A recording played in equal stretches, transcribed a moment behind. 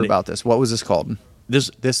about this. What was this called?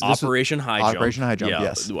 This Operation High Jump. Operation High Jump, yeah,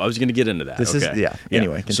 yes. I was going to get into that.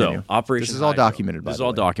 Anyway, continue. So, Operation This is all High Jump. documented, by This is the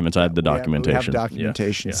all way. documents. I have the documentation. We have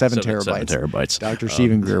documentation. Yeah. 7 terabytes. 7 terabytes. Dr.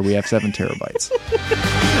 Stephen Greer, we have 7 terabytes. All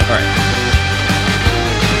right.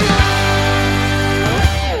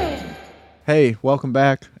 Hey, welcome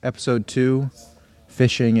back. Episode 2,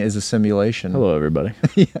 Fishing is a Simulation. Hello, everybody.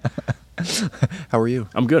 How are you?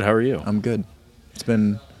 I'm good. How are you? I'm good. It's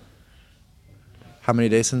been how many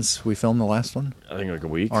days since we filmed the last one? I think like a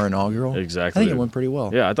week. Our inaugural? Exactly. I think it went pretty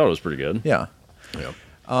well. Yeah, I thought it was pretty good. Yeah.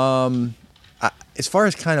 As far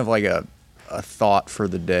as kind of like a thought for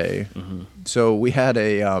the day, so we had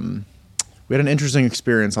an interesting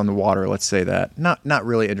experience on the water. Let's say that not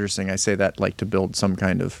really interesting. I say that like to build some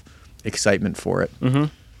kind of excitement for it. Mm-hmm.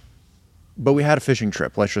 But we had a fishing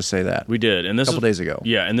trip. Let's just say that we did, and this a couple days ago.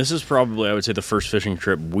 Yeah, and this is probably I would say the first fishing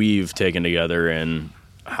trip we've taken together in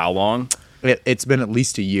how long? It's been at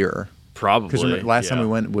least a year. Probably because last time we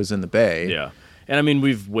went was in the bay. Yeah, and I mean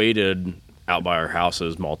we've waited out by our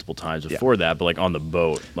houses multiple times before that, but like on the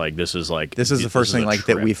boat, like this is the first thing like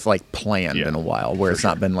that we've like planned in a while, where it's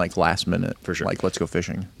not been like last minute for sure. Like let's go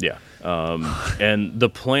fishing. Yeah, and the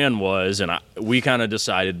plan was, and we kind of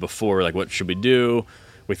decided before like what should we do.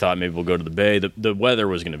 We thought maybe we'll go to the bay. The weather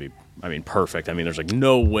was going to be, perfect. There's like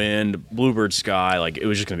no wind, bluebird sky. Like it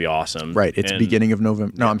was just going to be awesome. Right. It's beginning of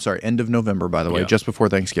November. No, I'm sorry, end of November, by the way, just before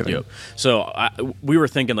Thanksgiving. Yep. So we were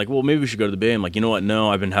thinking like, well, maybe we should go to the bay. I'm like, you know what? No,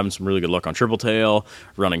 I've been having some really good luck on triple tail,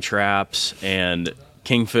 running traps and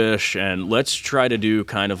kingfish, and let's try to do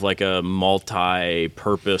kind of like a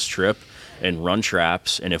multi-purpose trip and run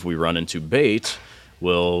traps. And if we run into bait,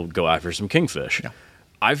 we'll go after some kingfish. Yeah.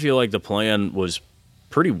 I feel like the plan was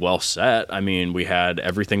pretty well set. We had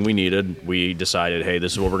everything we needed. We decided, hey,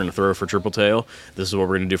 this is what we're going to throw for triple tail. This is what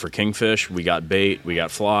we're going to do for kingfish. We got bait. We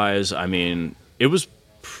got flies. It was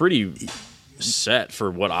pretty set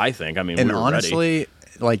for what I think. And we were honestly, ready.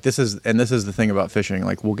 Like this is the thing about fishing.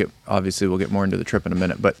 Like we'll get more into the trip in a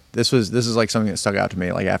minute, but this is like something that stuck out to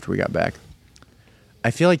me. Like after we got back,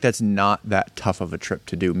 I feel like that's not that tough of a trip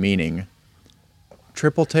to do. Meaning,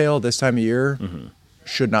 triple tail this time of year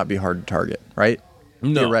should not be hard to target, right?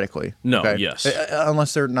 No. Theoretically. No, okay? yes.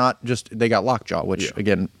 Unless they're not they got lockjaw, which,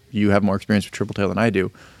 again, you have more experience with triple tail than I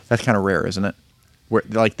do. That's kind of rare, isn't it? Where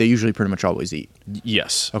like they usually pretty much always eat.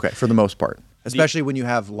 Yes. Okay, for the most part. Especially when you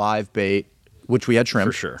have live bait, which we had shrimp.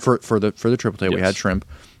 For sure. For the triple tail, we had shrimp,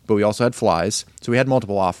 but we also had flies. So we had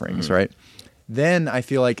multiple offerings, right? Then I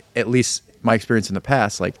feel like, at least my experience in the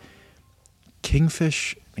past, like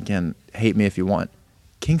kingfish, again, hate me if you want,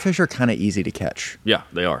 kingfish are kind of easy to catch. Yeah,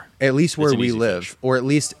 they are. At least where we live, fish. Or at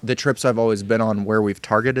least the trips I've always been on where we've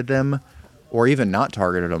targeted them, or even not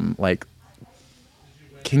targeted them. Like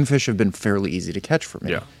kingfish have been fairly easy to catch for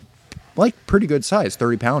me. Yeah, like pretty good size,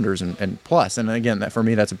 30-pounders and plus. And again, that for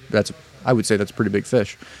me, I would say that's a pretty big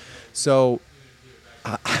fish. So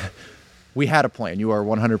we had a plan. You are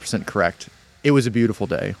 100% correct. It was a beautiful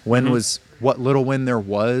day. What little wind there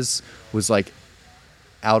was like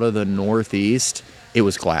out of the northeast. It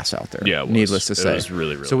was glass out there. Yeah, it was. Needless to say. It was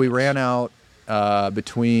really, really So we nice. ran out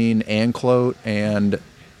between Anclote and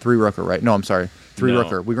Three Rooker, right? No, I'm sorry. Three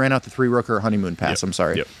Rooker. We ran out the Three Rooker honeymoon pass. Yep. I'm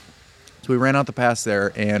sorry. Yep. So we ran out the pass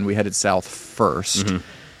there, and we headed south first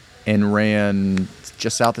and ran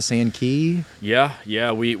just south of Sand Key. Yeah.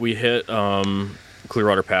 We hit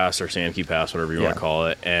Clearwater Pass or Sand Key Pass, whatever you want to call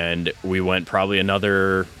it, and we went probably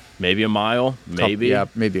another maybe a mile, maybe.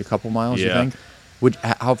 Maybe a couple miles, Yeah. you think?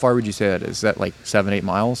 How far would you say that is? Is that like 7-8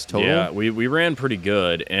 miles total? Yeah, we ran pretty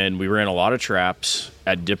good, and we ran a lot of traps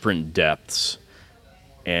at different depths.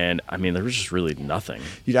 And, there was just really nothing.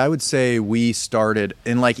 Dude, I would say we started,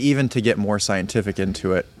 and like even to get more scientific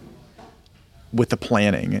into it, with the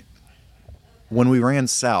planning, when we ran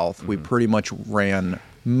south, we pretty much ran,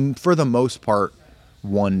 for the most part,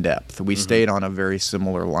 one depth. We stayed on a very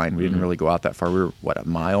similar line. We didn't really go out that far. We were, a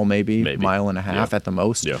mile maybe? Mile and a half at the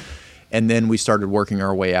most. Yeah. And then we started working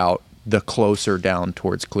our way out the closer down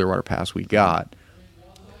towards Clearwater Pass we got.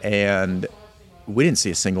 And we didn't see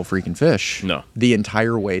a single freaking fish. No. The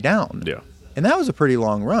entire way down. Yeah. And that was a pretty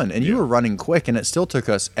long run. And you were running quick, and it still took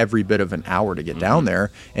us every bit of an hour to get down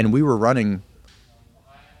there. And we were running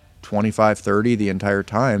 25, 30 the entire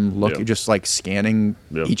time, just like scanning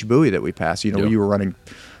each buoy that we passed. You were running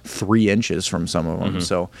 3 inches from some of them.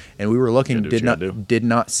 So, and we were looking, did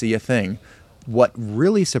not see a thing. What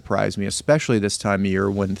really surprised me, especially this time of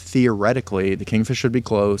year when theoretically the kingfish should be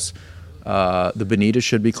close, the bonitas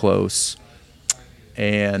should be close,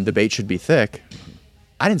 and the bait should be thick,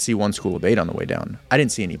 I didn't see one school of bait on the way down. I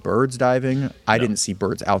didn't see any birds diving. I didn't see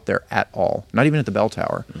birds out there at all, not even at the bell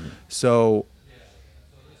tower. So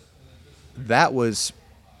that was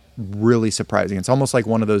really surprising. It's almost like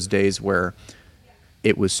one of those days where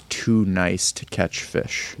it was too nice to catch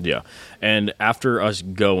fish. Yeah. And after us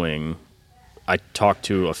going, I talked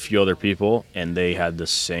to a few other people, and they had the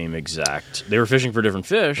same exact... They were fishing for different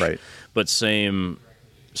fish, right, but same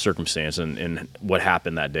circumstance. And what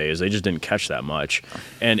happened that day is they just didn't catch that much.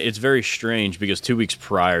 And it's very strange because 2 weeks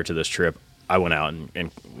prior to this trip, I went out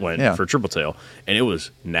and went for triple tail, and it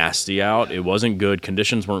was nasty out. It wasn't good.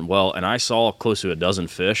 Conditions weren't well, and I saw close to a dozen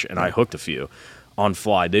fish, and I hooked a few on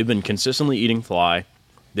fly. They've been consistently eating fly.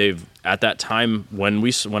 They've at that time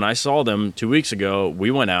when I saw them 2 weeks ago,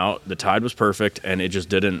 we went out. The tide was perfect, and it just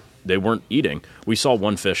didn't. They weren't eating. We saw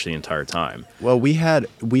one fish the entire time. Well, we had,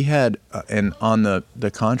 and on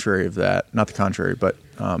the contrary of that, not the contrary, but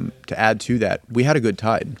to add to that, we had a good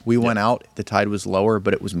tide. We went out. The tide was lower,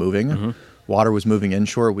 but it was moving. Mm-hmm. Water was moving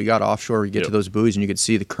inshore. We got offshore. We get to those buoys, and you could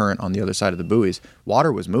see the current on the other side of the buoys.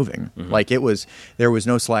 Water was moving. Mm-hmm. Like there was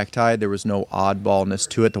no slack tide. There was no oddballness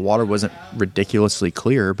to it. The water wasn't ridiculously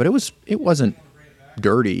clear, but it wasn't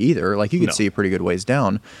dirty either. Like you could see a pretty good ways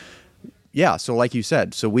down. Yeah. So like you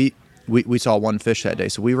said, so we saw one fish that day.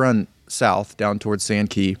 So we run south down towards Sand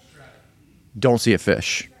Key. Don't see a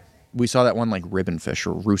fish. We saw that one like ribbon fish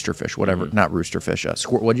or rooster fish, whatever. Mm-hmm. Not rooster fish.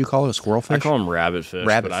 What do you call it? A squirrel fish? I call them rabbit fish,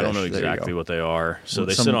 but I don't know exactly what they are. So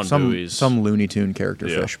they sit on buoys. Some Looney Tune character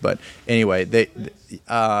fish. But anyway, they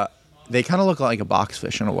kind of look like a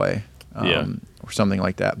boxfish in a way, or something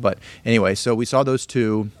like that. But anyway, so we saw those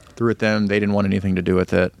two, threw at them. They didn't want anything to do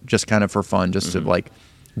with it, just kind of for fun, just to like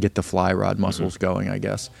get the fly rod muscles going, I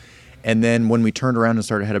guess. And then when we turned around and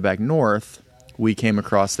started headed back north, we came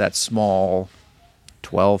across that small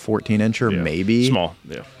 12, 14-incher, maybe. Small,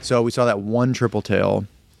 yeah. So we saw that one triple tail,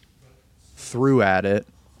 threw at it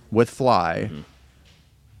with fly. Mm-hmm.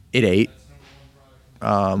 It ate.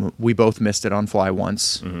 We both missed it on fly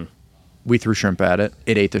once. Mm-hmm. We threw shrimp at it.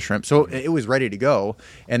 It ate the shrimp. So it was ready to go.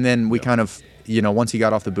 And then we kind of, once he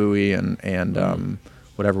got off the buoy and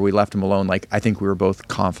whatever, we left him alone. Like, I think we were both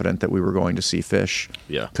confident that we were going to see fish.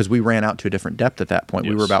 Yeah. Because we ran out to a different depth at that point.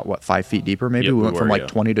 Yes. We were about, 5 feet deeper maybe? We went from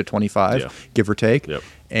 20 to 25, give or take. Yep.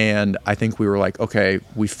 And I think we were like, okay,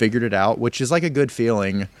 we figured it out, which is like a good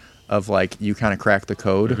feeling of like you kind of crack the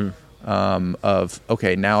code of,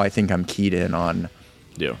 okay, now I think I'm keyed in on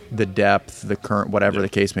the depth, the current, whatever the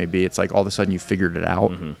case may be. It's like all of a sudden you figured it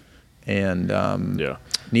out. Mm-hmm. And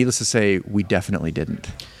needless to say, we definitely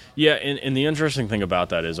didn't. Yeah, and the interesting thing about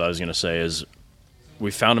that is, I was going to say, is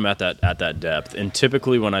we found them at that depth. And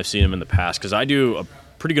typically when I've seen them in the past, because I do a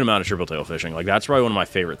pretty good amount of triple tail fishing, like that's probably one of my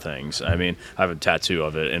favorite things. I mean, I have a tattoo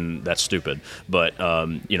of it, and that's stupid. But,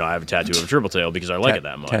 I have a tattoo of a triple tail because I like it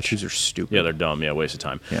that much. Tattoos are stupid. Yeah, they're dumb. Yeah, waste of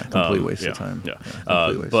time. Yeah, complete waste of time. Yeah,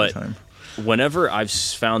 complete waste of time. Whenever I've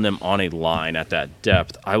found them on a line at that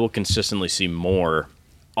depth, I will consistently see more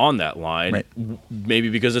on that line, right. Maybe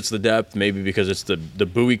because it's the depth, maybe because it's the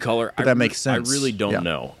buoy color. But that makes sense. I really don't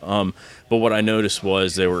know. But what I noticed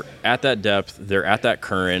was they were at that depth, they're at that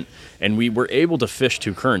current, and we were able to fish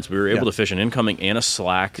two currents. We were able to fish an incoming and a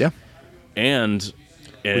slack. Yeah. And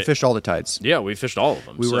we fished all the tides. Yeah, we fished all of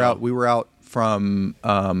them. We were out from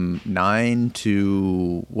 9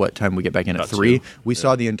 to what time we get back in at 3. 2. We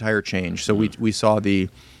saw the entire change. So we saw the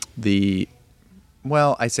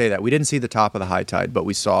well, I say that. We didn't see the top of the high tide, but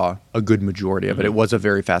we saw a good majority of it. It was a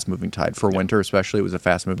very fast-moving tide. For winter especially, it was a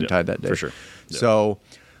fast-moving tide that day. For sure. Yeah. So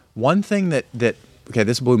one thing that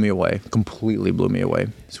this blew me away, completely blew me away.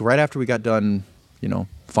 So right after we got done,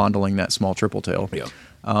 fondling that small triple tail,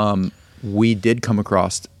 we did come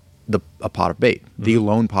across a pot of bait, the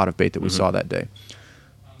lone pot of bait that we saw that day.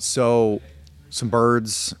 So some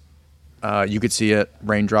birds, you could see it,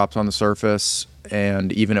 raindrops on the surface,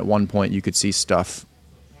 and even at one point you could see stuff,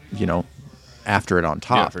 after it on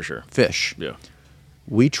top. Yeah, for sure. Fish. Yeah.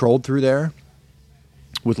 We trolled through there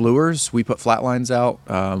with lures. We put flat lines out.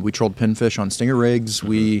 We trolled pinfish on stinger rigs.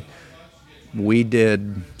 We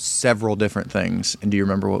did several different things. And do you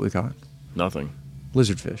remember what we caught? Nothing.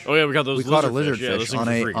 Lizardfish. Oh yeah, we got those. We caught a lizardfish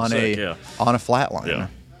on a flat line. Yeah.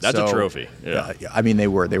 That's a trophy. Yeah. I mean, they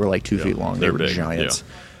were like 2 feet long. They were big. Giants.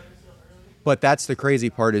 Yeah. But that's the crazy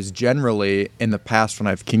part is generally in the past when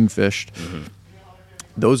I've kingfished,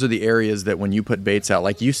 those are the areas that when you put baits out,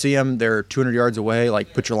 like you see them, they're 200 yards away,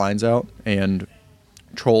 like put your lines out and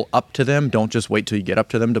troll up to them. Don't just wait till you get up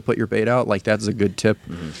to them to put your bait out. Like that's a good tip.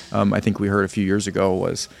 I think we heard a few years ago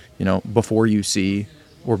was, before you see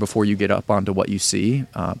or before you get up onto what you see,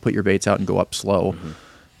 put your baits out and go up slow.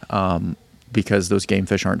 Because those game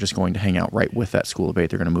fish aren't just going to hang out right with that school of bait.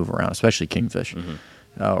 They're going to move around, especially kingfish.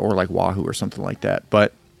 Or like wahoo or something like that.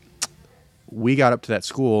 But we got up to that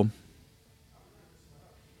school.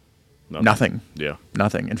 Nothing. Yeah.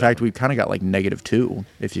 Nothing. In fact, we kind of got like -2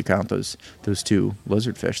 if you count those two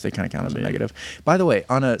lizardfish. They kind of count as a negative. By the way,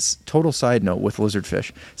 on a total side note with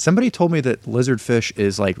lizardfish, somebody told me that lizardfish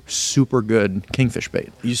is like super good kingfish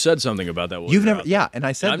bait. You said something about that. You've never, yeah, and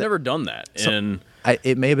I said I've never done that. And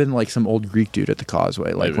it may have been like some old Greek dude at the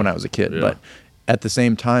Causeway, like when I was a kid. But at the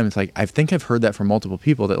same time, it's like I think I've heard that from multiple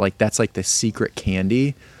people that like that's like the secret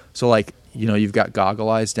candy. So like, you know, you've got Goggle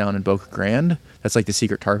Eyes down in Boca Grande. That's like the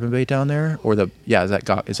secret tarpon bait down there. Or are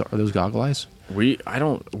those Goggle Eyes?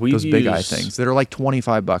 Those big eye things that are like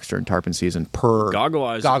 $25 during tarpon season per Goggle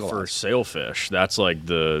Eyes for sailfish. That's like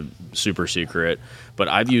the super secret. But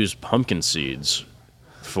I've used pumpkin seeds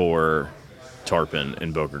for tarpon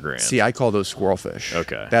in Boca Grande. See, I call those squirrelfish.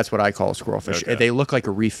 Okay. That's what I call a squirrelfish. Okay. They look like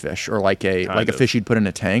a reef fish or like a fish you'd put in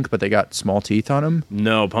a tank, but they got small teeth on them.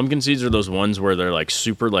 No, pumpkin seeds are those ones where they're like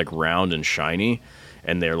super like round and shiny,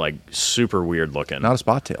 and they're like super weird looking. Not a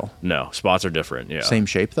spot tail. No, spots are different. Yeah. Same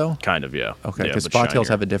shape though? Kind of, yeah. Okay, because spot tails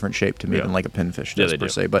have a different shape to me than like a pinfish does per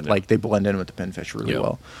se, but like they blend in with the pinfish really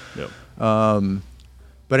well. Yep.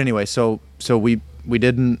 But anyway, so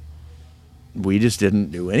we just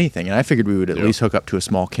didn't do anything, and I figured we would at least hook up to a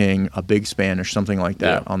small king, a big Spanish, something like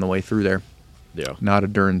that on the way through there. Yeah. Not a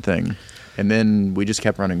darn thing. And then we just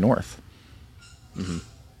kept running north. Mm-hmm.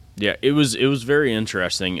 Yeah, it was very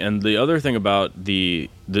interesting. And the other thing about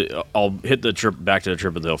I'll hit the trip back to the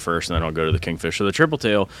triple tail first, and then I'll go to the kingfish. So the triple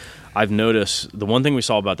tail, I've noticed the one thing we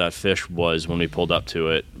saw about that fish was when we pulled up to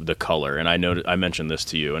it, the color. And I mentioned this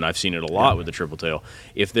to you, and I've seen it a lot with the triple tail.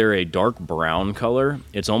 If they're a dark brown color,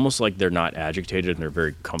 it's almost like they're not agitated and they're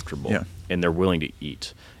very comfortable, and they're willing to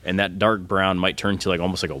eat. And that dark brown might turn to like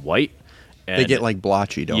almost like a white. And they get like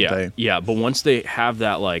blotchy, don't they? Yeah, but once they have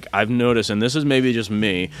that, like, I've noticed, and this is maybe just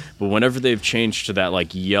me, but whenever they've changed to that like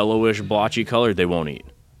yellowish blotchy color, they won't eat.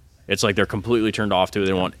 It's like they're completely turned off to it.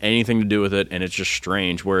 They don't want anything to do with it, and it's just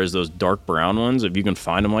strange. Whereas those dark brown ones, if you can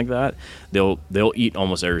find them like that, they'll eat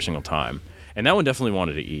almost every single time. And that one definitely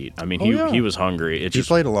wanted to eat. I mean, he was hungry. He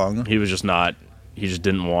played along. He was just not. He just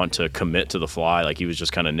didn't want to commit to the fly. Like he was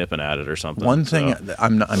just kind of nipping at it or something. One thing that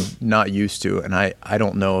I'm not used to, and I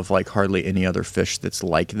don't know of like hardly any other fish that's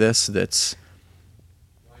like this. That's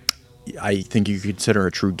I think you could consider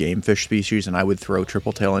a true game fish species, and I would throw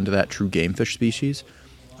triple tail into that true game fish species.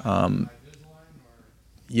 You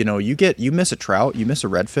know, you miss a trout, you miss a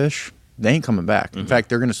redfish, they ain't coming back. In fact,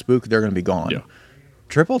 they're gonna spook. They're gonna be gone. Yeah.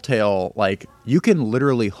 Triple tail, like you can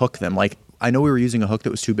literally hook them. Like I know we were using a hook that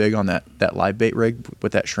was too big on that live bait rig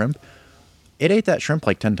with that shrimp. It ate that shrimp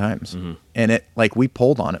like 10 times, and it like we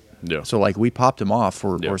pulled on it. Yeah. So like we popped him off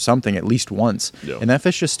or something at least once, and that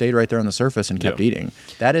fish just stayed right there on the surface and kept eating.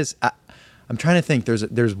 That is, I'm trying to think.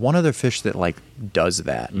 There's one other fish that like does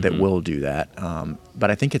that that will do that, but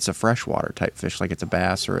I think it's a freshwater type fish, like it's a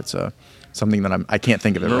bass or it's a something that I can't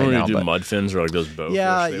think of it right now. Do mud fins or like those bowfish.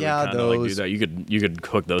 Those. Like do that. You could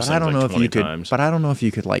hook those. But I don't know like if you 20 times. But I don't know if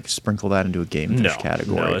you could like sprinkle that into a game fish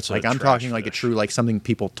category. No, it's like I'm talking like a true like something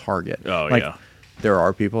people target. Oh like, yeah. There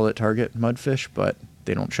are people that target mudfish, but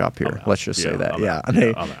they don't shop here. Let's just say that.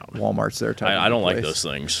 I'm out. Walmart's their type. I don't like those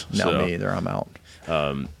things. No, me either. I'm out.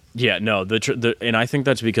 Yeah, no, and I think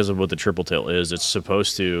that's because of what the triple tail is. It's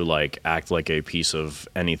supposed to like act like a piece of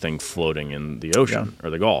anything floating in the ocean or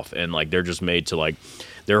the Gulf, and like they're just made to like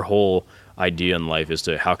their whole idea in life is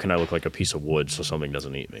to how can I look like a piece of wood so something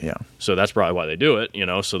doesn't eat me. Yeah. So that's probably why they do it,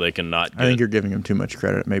 so they can not. I think you're giving them too much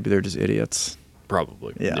credit. Maybe they're just idiots.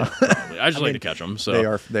 Probably. Yeah. Probably. I just like to catch them. So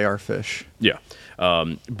they are fish. Yeah.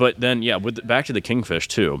 But then back to the kingfish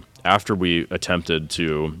too. After we attempted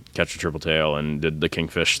to catch a triple tail and did the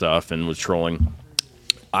kingfish stuff and was trolling,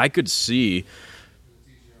 I could see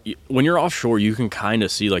when you're offshore, you can kind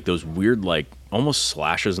of see like those weird like almost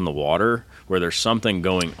slashes in the water where there's something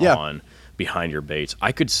going on behind your baits.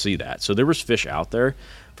 I could see that. So there was fish out there.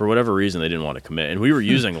 For whatever reason, they didn't want to commit, and we were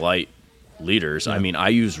using light leaders. I mean, I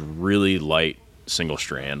use really light single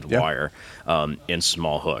strand wire and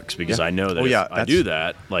small hooks because I know that if I do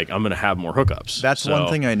that, like I'm going to have more hookups. That's one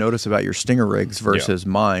thing I notice about your stinger rigs versus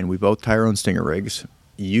mine. We both tie our own stinger rigs.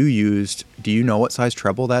 You used, do you know what size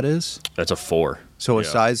treble that is? That's a 4. So a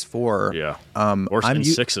size 4. Yeah. Or in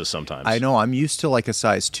 6s sometimes. I know. I'm used to like a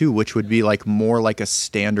size 2, which would be like more like a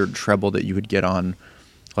standard treble that you would get on,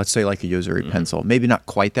 let's say like a Yozuri pencil. Maybe not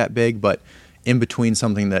quite that big, but in between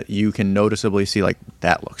something that you can noticeably see like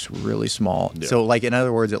that looks really small. Yeah. So like in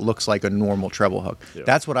other words, it looks like a normal treble hook. Yeah.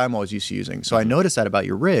 That's what I'm always used to using. So I noticed that about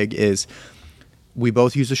your rig is we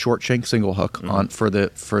both use a short shank single hook on for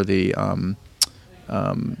the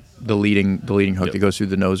leading hook that goes through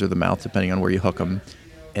the nose or the mouth depending on where you hook them.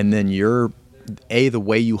 And then the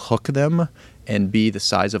way you hook them and B, the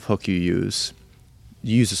size of hook you use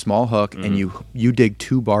a small hook and you dig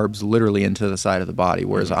 2 barbs literally into the side of the body,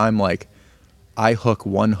 whereas I'm like, I hook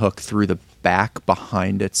one hook through the back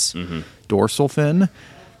behind its dorsal fin,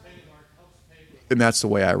 and that's the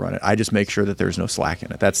way I run it. I just make sure that there's no slack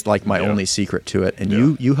in it. That's like my only secret to it. And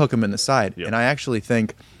you hook them in the side, and I actually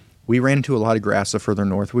think we ran into a lot of grass the further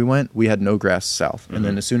north we went. We had no grass south, and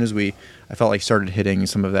then as soon as I felt like started hitting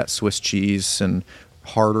some of that Swiss cheese and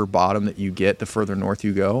harder bottom that you get the further north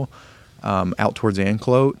you go, out towards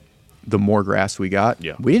Anclote, the more grass we got.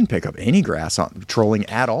 Yeah. We didn't pick up any grass on trolling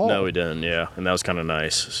at all. No, we didn't. Yeah, and that was kind of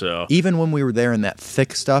nice. So even when we were there in that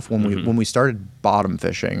thick stuff, when we started bottom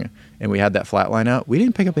fishing and we had that flat line out, we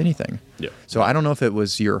didn't pick up anything. Yeah. So I don't know if it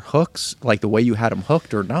was your hooks, like the way you had them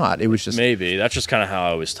hooked, or not. It was just maybe that's just kind of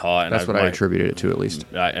how I was taught. And that's what I attributed it to, at least.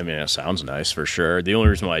 I mean, it sounds nice for sure. The only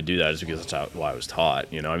reason why I do that is because that's why I was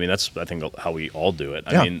taught. You know, I mean, that's I think how we all do it.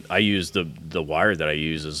 I mean, I use the wire that I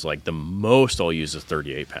use is like the most I'll use is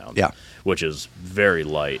 38 pounds. Yeah. Which is very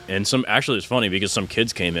light. And actually it's funny because some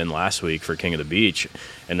kids came in last week for King of the Beach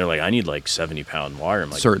and they're like, I need like 70-pound wire.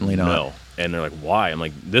 I'm like, certainly not. No. And they're like, why? I'm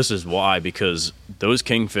like, this is why, because those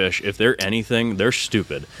kingfish, if they're anything, they're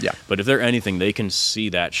stupid. Yeah. But if they're anything, they can see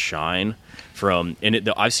that shine from, and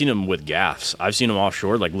I've seen them with gaffs. I've seen them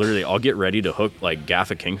offshore. Like literally, I'll get ready to hook like gaff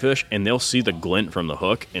a kingfish, and they'll see the glint from the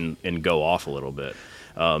hook and go off a little bit.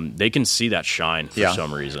 They can see that shine for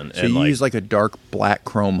some reason. So and you use like a dark black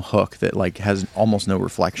chrome hook that like has almost no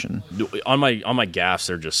reflection. On my gaffs,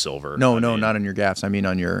 they're just silver. No, not on your gaffs. I mean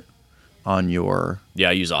on your. Yeah,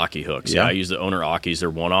 I use Aki hooks. Yeah, I use the Owner Akis.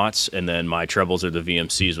 They're 1/0s, and then my trebles are the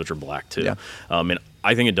VMCs, which are black too. Yeah. And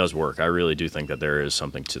I think it does work. I really do think that there is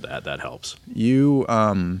something to that helps. You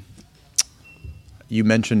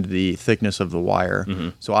mentioned the thickness of the wire.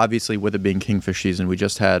 So obviously, with it being kingfish season, we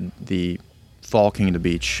just had the fall King of the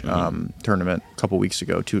Beach tournament a couple weeks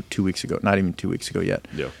ago, two weeks ago, not even 2 weeks ago yet.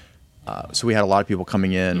 Yeah. So we had a lot of people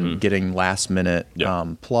coming in, getting last minute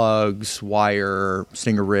plugs, wire,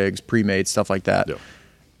 stinger rigs, pre-made, stuff like that. Yeah.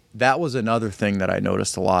 That was another thing that I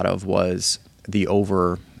noticed a lot of was the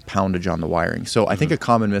over poundage on the wiring. So I think a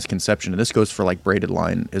common misconception, and this goes for like braided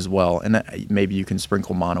line as well, and maybe you can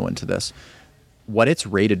sprinkle mono into this, what it's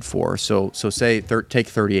rated for. So say take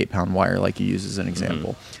 38-pound wire like you use as an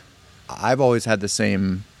example. I've always had the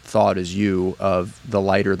same thought as you of the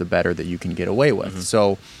lighter the better that you can get away with.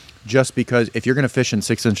 So just because if you're going to fish in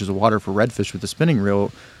 6 inches of water for redfish with a spinning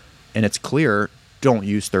reel and it's clear, don't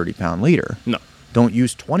use 30-pound leader. No. Don't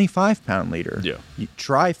use 25-pound leader. Yeah. You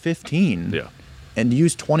try 15. Yeah. And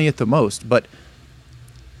use 20 at the most. But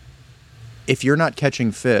if you're not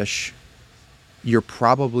catching fish, you're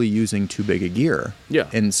probably using too big a gear. Yeah.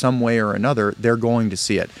 In some way or another, they're going to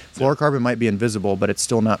see it. Fluorocarbon might be invisible, but it's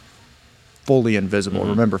still not fully invisible.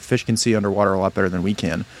 Remember, fish can see underwater a lot better than we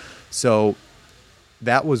can. So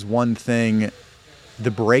that was one thing.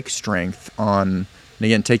 The break strength on, and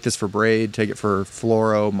again, take this for braid, take it for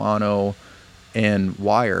fluoro, mono, and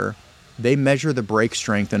wire. They measure the break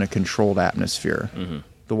strength in a controlled atmosphere.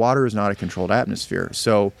 The water is not a controlled atmosphere.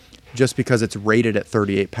 So just because it's rated at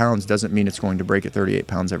 38 pounds doesn't mean it's going to break at 38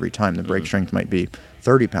 pounds every time. The break strength might be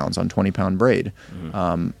 30 pounds on 20-pound braid,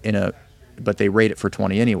 but they rate it for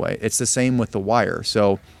 20 anyway. It's the same with the wire.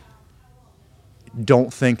 So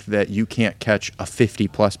don't think that you can't catch a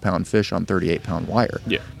 50-plus pound fish on 38-pound wire.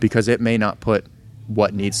 Yeah. Because it may not put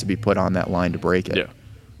what needs to be put on that line to break it. Yeah.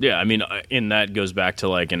 Yeah, I mean, and that goes back to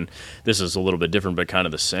like, and this is a little bit different, but kind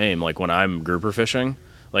of the same. Like when I'm grouper fishing,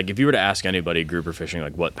 like if you were to ask anybody grouper fishing,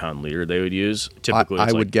 like what pound leader they would use, typically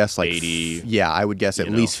I would guess like 80. Yeah, I would guess at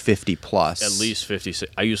least 50 plus. At least 50.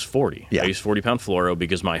 I use 40. Yeah. I use 40-pound fluoro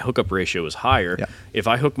because my hookup ratio is higher. Yeah. If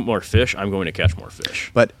I hook more fish, I'm going to catch more fish.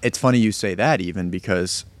 But it's funny you say that even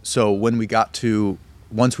because when we got to,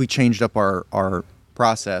 once we changed up our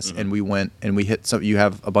process and we went and we hit some, you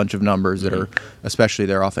have a bunch of numbers that are, especially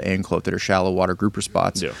there off of Anclote, that are shallow water grouper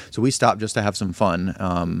spots. Yeah. So we stopped just to have some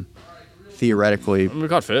fun. Theoretically, we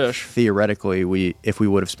caught fish. Theoretically, if we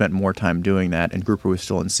would have spent more time doing that and grouper was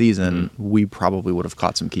still in season, we probably would have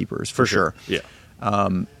caught some keepers for sure. Yeah.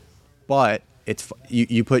 But it's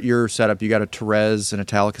you put your setup. You got a Therese and a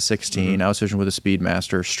Talica 16. I was fishing with a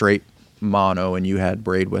Speedmaster, straight mono, and you had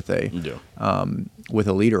braid with a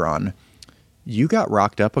leader on. You got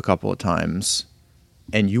rocked up a couple of times,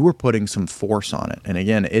 and you were putting some force on it. And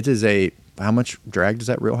again, it is how much drag does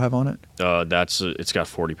that reel have on it? It's got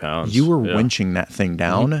 40 pounds. You were winching that thing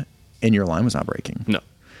down, and your line was not breaking. No.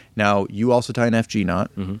 Now, you also tie an FG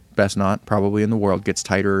knot. Best knot probably in the world. Gets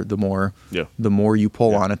tighter the more you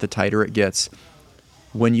pull on it, the tighter it gets.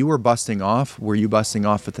 When you were busting off, were you busting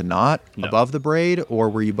off at the knot above the braid, or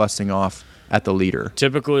were you busting off at the leader?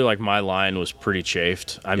 Typically, like my line was pretty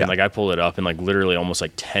chafed. I mean, Yeah. like I pulled it up and like literally almost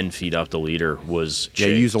like 10 feet up the leader was chafed. Yeah,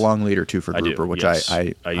 you use a long leader too for grouper, which yes.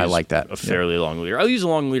 I use like that. A fairly long leader. I use a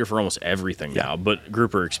long leader for almost everything now, but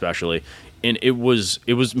grouper especially. And it was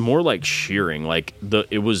more like shearing. Like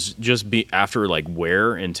it was just after like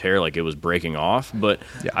wear and tear, like it was breaking off. But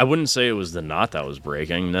I wouldn't say it was the knot that was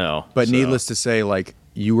breaking. No. But needless to say, like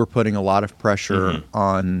you were putting a lot of pressure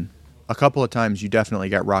on. A couple of times you definitely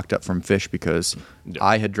got rocked up from fish because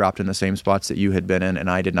I had dropped in the same spots that you had been in,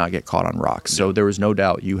 and I did not get caught on rocks. So there was no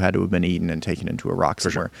doubt you had to have been eaten and taken into a rock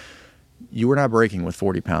somewhere. Sure. You were not breaking with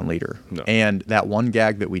 40-pound leader. No. And that one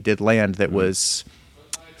gag that we did land that was,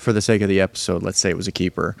 for the sake of the episode, let's say it was a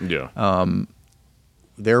keeper. Yeah.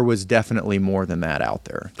 There was definitely more than that out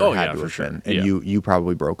there. For sure. And you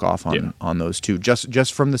probably broke off on those two.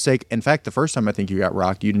 Just from the sake. In fact, the first time I think you got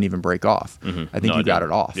rocked, you didn't even break off. I think you got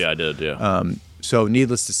it off. Yeah, I did. Yeah. So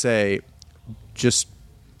needless to say,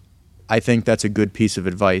 I think that's a good piece of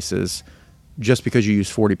advice. Is just because you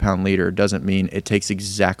use 40-pound leader doesn't mean it takes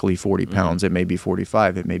exactly 40 pounds. It may be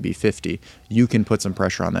 45. It may be 50. You can put some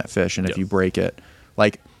pressure on that fish, and if you break it,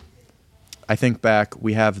 like. I think back,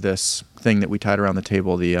 we have this thing that we tied around the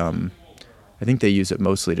table. I think they use it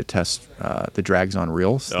mostly to test the drags on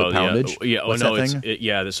reels, the poundage. Yeah. What's that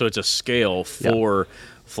thing? So it's a scale for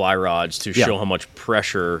fly rods to show how much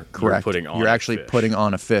pressure you're putting on. You're actually putting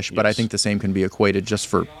on a fish, but I think the same can be equated just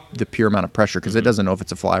for the pure amount of pressure because it doesn't know if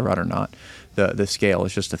it's a fly rod or not. The scale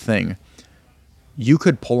is just a thing. You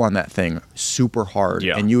could pull on that thing super hard,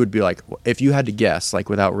 and you would be like, if you had to guess, like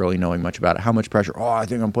without really knowing much about it, how much pressure? Oh, I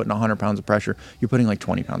think I'm putting 100 pounds of pressure. You're putting like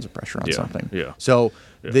 20 pounds of pressure on something. Yeah. So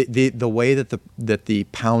the way that the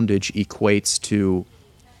poundage equates to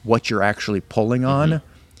what you're actually pulling on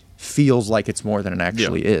feels like it's more than it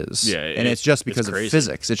actually is. Yeah, and it's just because of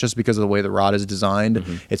physics. It's just because of the way the rod is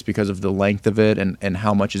designed. It's because of the length of it and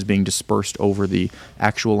how much is being dispersed over the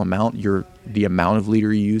actual amount. The amount of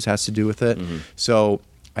leader you use has to do with it. So,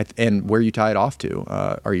 and where you tie it off to.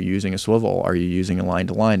 Are you using a swivel? Are you using a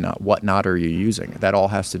line-to-line knot? What knot are you using? That all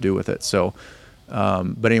has to do with it. So,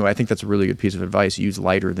 but anyway, I think that's a really good piece of advice. Use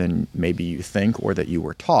lighter than maybe you think or that you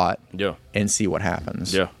were taught, and see what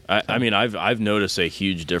happens. Yeah, I mean, I've noticed a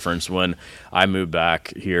huge difference when I moved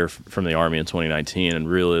back here from the Army in 2019 and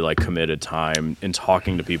really like committed time in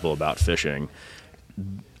talking to people about fishing.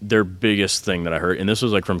 Their biggest thing that I heard, and this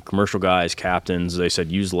was like from commercial guys, captains, they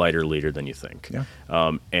said use lighter leader than you think. Yeah.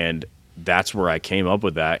 And that's where I came up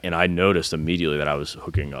with that, and I noticed immediately that I was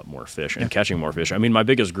hooking up more fish and catching more fish. I mean, my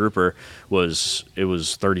biggest grouper was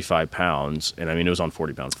 35 pounds, and I mean it was on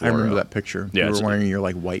 40-pound fluoro. I remember that picture. Yeah, you were wearing your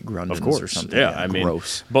like white Grundens or something. Yeah, I mean,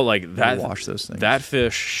 gross. But like that, wash those things. That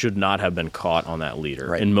fish should not have been caught on that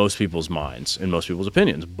leader in most people's minds, in most people's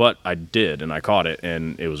opinions. But I did, and I caught it,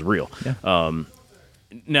 and it was real. Yeah.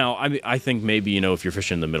 Now, I think maybe if you're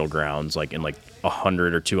fishing the middle grounds, like in like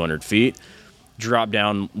 100 or 200 feet. Drop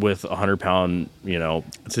down with 100-pound,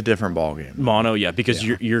 it's a different ball game. Mono, because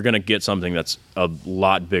you're going to get something that's a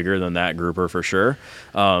lot bigger than that grouper for sure.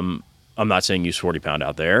 I'm not saying use 40-pound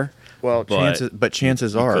out there. Well,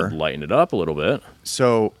 chances are could lighten it up a little bit.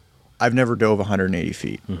 So, I've never dove 180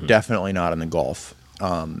 feet. Definitely not in the Gulf.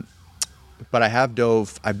 But I have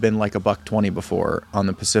dove. I've been like $120 before on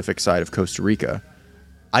the Pacific side of Costa Rica.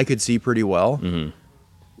 I could see pretty well.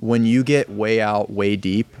 When you get way out, way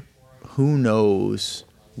deep. Who knows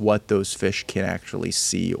what those fish can actually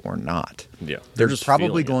see or not? Yeah, they're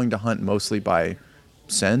probably going to hunt mostly by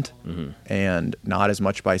scent and not as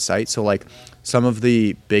much by sight. So, like some of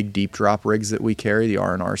the big deep drop rigs that we carry, the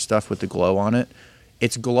R&R stuff with the glow on it,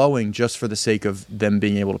 it's glowing just for the sake of them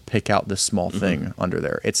being able to pick out this small thing under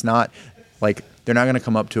there. It's not like they're not going to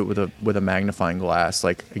come up to it with a magnifying glass.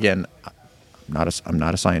 Like again, I'm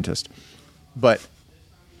not a scientist, but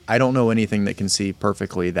I don't know anything that can see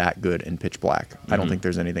perfectly that good in pitch black. I don't think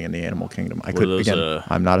there's anything in the animal kingdom.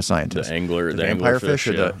 I'm not a scientist. The vampire fish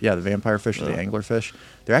or the vampire fish or the angler fish.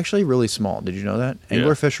 They're actually really small. Did you know that?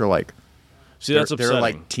 Angler fish are like that's upsetting. They're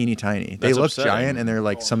like teeny tiny. They look giant and they're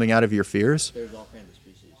like something out of your fears. There's all kinds of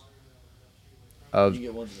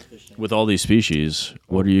species. With all these species,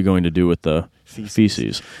 what are you going to do with the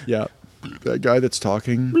feces? Yeah. That guy that's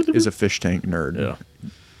talking is a fish tank nerd. Yeah.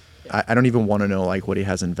 I don't even want to know like what he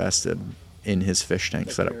has invested in his fish tank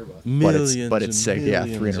setup. Millions, but it's sick. Yeah,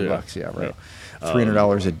 $300. Yeah, right.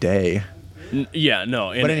 $300 a day. Yeah,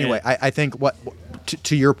 no. But anyway, I think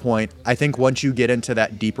to your point, I think once you get into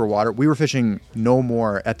that deeper water, we were fishing no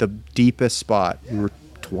more at the deepest spot. We were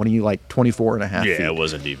 24 and a half feet. Yeah, it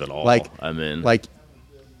wasn't deep at all. Like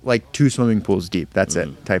 2 swimming pools deep. That's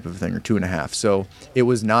it, type of thing, or 2.5. So it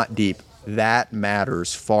was not deep. That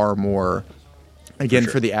matters far more Again,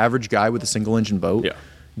 sure. for the average guy with a single engine boat, Yeah.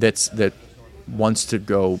 that wants to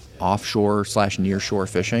go offshore / nearshore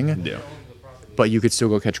fishing, Yeah. but you could still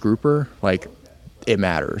go catch grouper, like it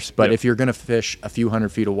matters. But Yep. if you're gonna fish a few hundred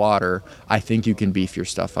feet of water, I think you can beef your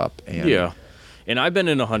stuff up. And Yeah. And I've been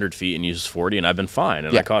in 100 feet and used 40, and I've been fine,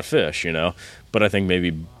 and I Yeah. caught fish, But I think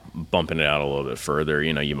maybe bumping it out a little bit further,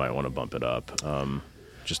 you might want to bump it up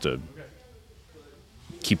just to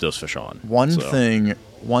keep those fish on. One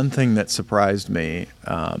thing that surprised me.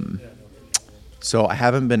 So I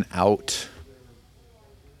haven't been out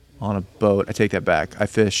on a boat. I take that back. I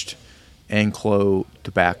fished Anclo,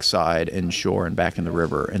 the backside, inshore, and back in the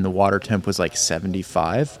river, and the water temp was like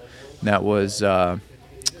 75. And that was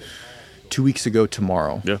 2 weeks ago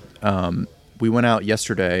tomorrow. Yeah. We went out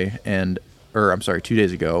yesterday, 2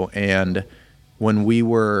 days ago, and when we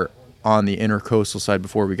were on the intercoastal side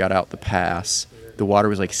before we got out the pass, the water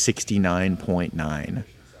was like 69.9.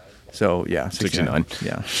 So yeah, 69.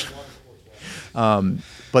 Yeah.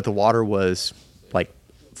 But the water was like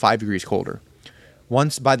 5 degrees colder.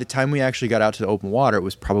 By the time we actually got out to the open water, it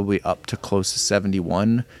was probably up to close to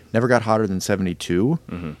 71. Never got hotter than 72.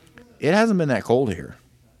 Mm-hmm. It hasn't been that cold here.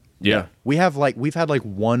 Yeah. We've had like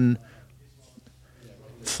one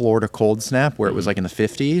Florida cold snap where it was like in the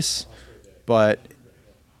 50s, but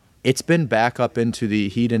it's been back up into the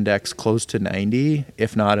heat index close to 90,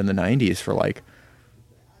 if not in the 90s for like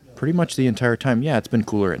pretty much the entire time. Yeah, it's been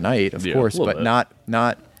cooler at night, of course, but bit.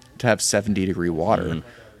 not to have 70-degree water. Mm-hmm.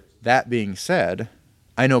 That being said,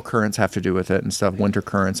 I know currents have to do with it and stuff, winter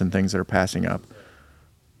currents and things that are passing up.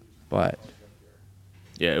 But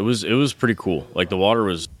Yeah, it was pretty cool. Like the water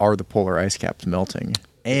was. are the polar ice caps melting?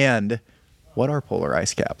 And what are polar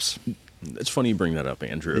ice caps? It's funny you bring that up,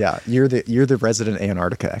 Andrew. Yeah, you're the resident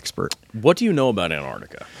Antarctica expert. What do you know about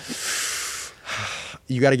Antarctica?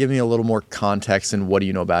 You got to give me a little more context and what do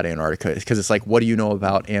you know about Antarctica? Because it's like, what do you know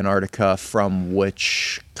about Antarctica from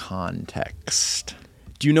which context?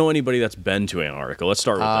 Do you know anybody that's been to Antarctica? Let's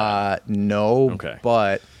start with that. No. Okay.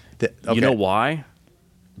 But okay. You know why?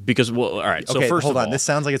 Because all right. So okay, first hold of on. all, This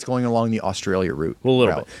sounds like it's going along the Australia route. well, a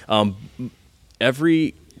little bit.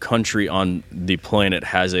 Every country on the planet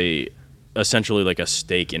has essentially like a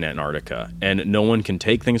stake in Antarctica, and no one can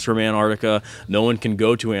take things from Antarctica. No one can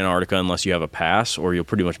go to Antarctica unless you have a pass, or you'll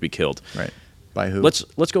pretty much be killed. Right. By who?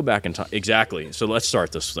 Let's go back in time. Exactly. So let's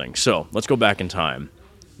start this thing. So let's go back in time.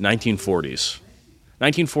 1940s.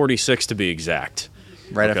 1946 to be exact.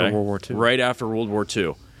 Right after World War II. Right after World War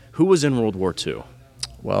II. Who was in World War II?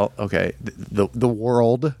 Well, okay, the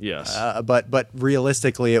world. Yes. But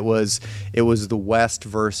realistically, it was the West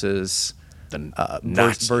versus The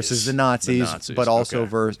Nazis. versus the Nazis, but also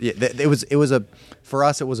okay. it was for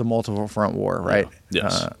us it was a multiple front war, right?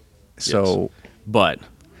 Yes. So, But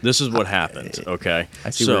this is what happened, okay?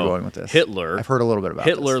 I see where you're going with this. Hitler. I've heard a little bit about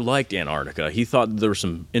Hitler this. liked Antarctica. He thought there were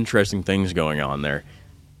some interesting things going on there.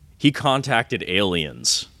 He contacted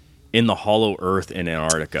aliens in the hollow earth in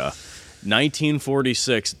Antarctica.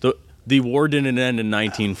 1946. The war didn't end in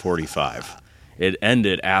 1945. It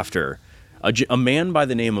ended after a man by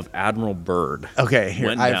the name of Admiral Byrd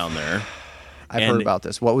went down there. I've heard about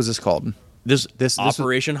this. What was this called? This was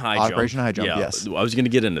Operation High Jump. Operation High Jump, Yeah, yes. I was going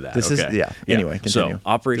to get into that. Anyway, continue. So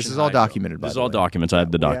Operation. This is all High Jump. documented. By This is the all way. documents. I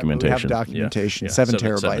have the documentation. We have documentation. Yeah. 7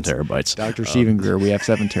 7 terabytes. terabytes. Dr. Stephen Greer, we have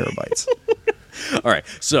 7 terabytes. All right.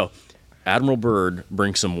 So Admiral Byrd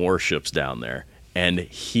brings some warships down there, and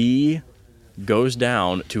he goes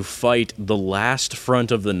down to fight the last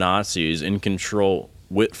front of the Nazis in control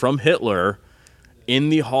from Hitler in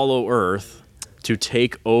the hollow earth to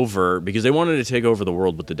take over, because they wanted to take over the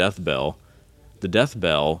world with the death bell. The death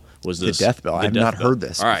bell was this. The death bell. I've not heard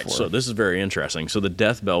this All right, before. so this is very interesting. So the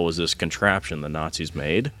death bell was this contraption the Nazis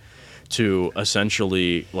made to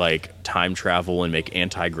essentially like time travel and make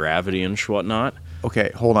anti-gravity and whatnot.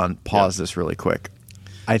 Okay, hold on. Pause this really quick.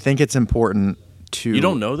 I think it's important to. You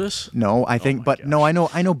don't know this? No, I think, but gosh. no,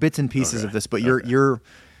 I know bits and pieces of this, but you're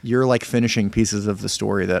like finishing pieces of the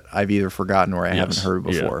story that I've either forgotten or I haven't heard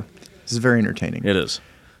before. Yeah. This is very entertaining. It is.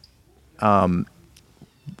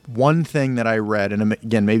 One thing that I read, and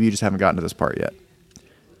again, maybe you just haven't gotten to this part yet.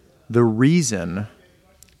 The reason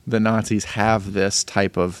the Nazis have this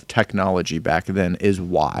type of technology back then is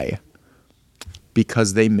why?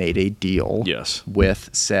 Because they made a deal with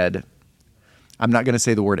said, I'm not going to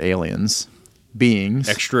say the word aliens, beings.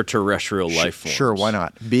 Extraterrestrial life forms. Sure, why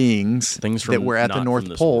not? Beings Things that were at the not North from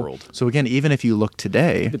this Pole. world. So again, even if you look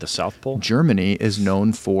today, Maybe the South Pole? Germany is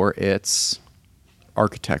known for its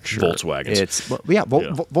architecture. Volkswagens.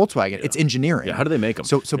 Volkswagen. Yeah. It's engineering. Yeah, how do they make them?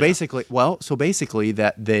 So basically that they, I'm not going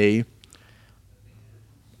to say the word aliens, beings that were at the North Pole. So again, even if you look today, Germany is known for its architecture. Volkswagen. It's engineering. Yeah, how do they make them?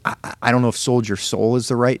 So Yeah. basically I don't know if sold your soul is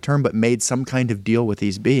the right term, but made some kind of deal with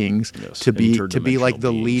these beings to be like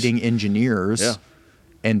the beings. leading engineers Yeah.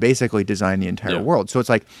 and basically design the entire Yeah. world. So it's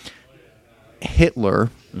like Hitler,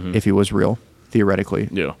 if he was real, theoretically,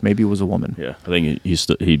 maybe he was a woman. Yeah, I think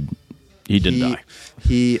he didn't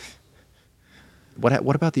die.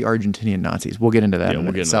 What about the Argentinian Nazis? We'll get into that in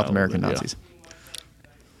a minute. South American Nazis.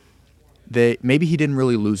 Maybe he didn't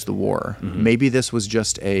really lose the war. Maybe this was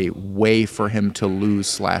just a way for him to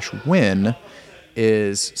lose/win.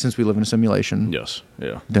 Is since we live in a simulation. Yes.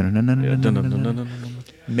 Yeah.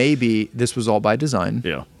 Maybe this was all by design.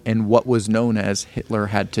 Yeah. And what was known as Hitler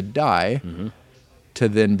had to die to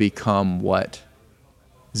then become what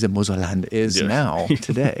Zimmerland is now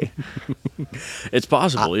today. It's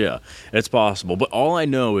possible, yeah. It's possible. But all I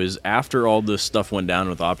know is after all this stuff went down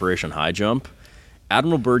with Operation High Jump,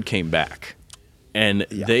 Admiral Byrd came back. And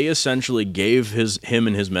they essentially gave him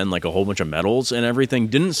and his men like a whole bunch of medals and everything.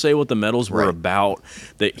 Didn't say what the medals were about.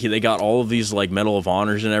 They got all of these like Medal of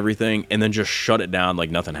Honors and everything, and then just shut it down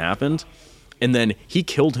like nothing happened. And then he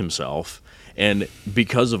killed himself. And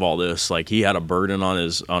because of all this, like he had a burden on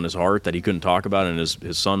his heart that he couldn't talk about, and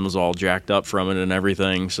his son was all jacked up from it and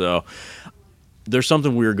everything. So there's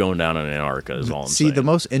something weird going down in Antarctica is all I'm saying. See, the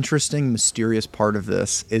most interesting, mysterious part of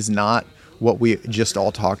this is not what we just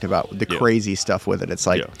all talked about, the crazy stuff with it. It's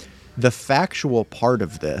like the factual part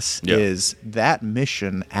of this is that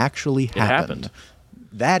mission actually happened.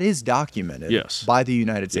 That is documented by the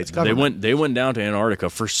United States government. They went down to Antarctica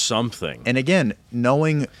for something. And again,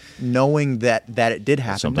 knowing that it did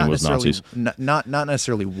happen, Something was Nazis. Not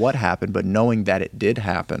necessarily what happened, but knowing that it did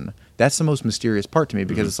happen. That's the most mysterious part to me,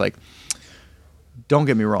 because it's like, don't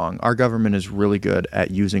get me wrong, our government is really good at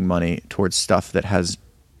using money towards stuff that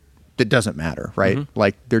doesn't matter, right?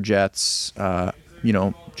 Like their jets, Joe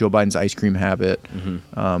Biden's ice cream habit,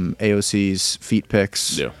 AOC's feet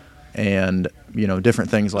pics, and different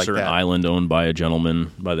things like that. An island owned by a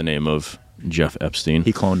gentleman by the name of Jeff Epstein.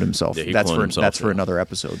 He cloned himself. Yeah, that's for another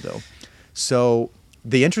episode, though. So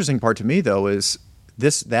the interesting part to me, though, is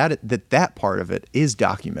that part of it is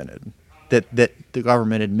documented. That the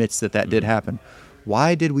government admits that did happen.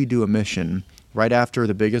 Why did we do a mission right after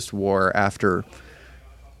the biggest war, after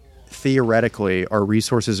theoretically our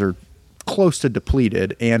resources are close to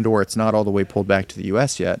depleted or it's not all the way pulled back to the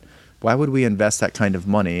U.S. yet? Why would we invest that kind of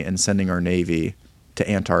money in sending our Navy to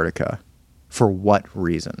Antarctica? For what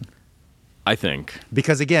reason? I think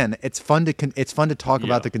because again, it's fun to talk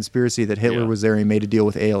about the conspiracy that Hitler was there and he made a deal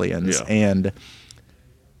with aliens, and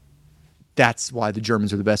that's why the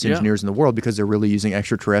Germans are the best engineers in the world, because they're really using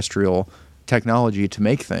extraterrestrial technology to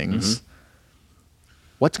make things.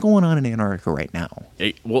 What's going on in Antarctica right now?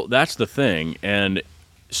 Well, that's the thing, and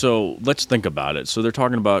so let's think about it. So they're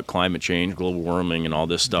talking about climate change, global warming, and all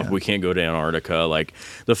this stuff. We can't go to Antarctica. Like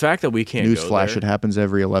the fact that we can't go there. Newsflash, it happens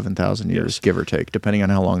every 11,000 years, give or take, depending on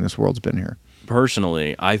how long this world's been here.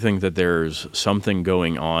 Personally, I think that there's something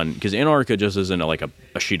going on, because Antarctica just isn't like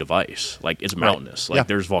a sheet of ice. Like it's mountainous. Like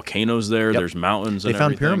there's volcanoes there. There's mountains. They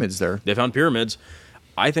found pyramids there. They found pyramids.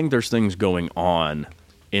 I think there's things going on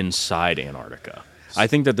inside Antarctica. I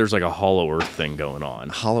think that there's like a Hollow Earth thing going on.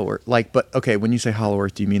 Hollow Earth, but okay. When you say Hollow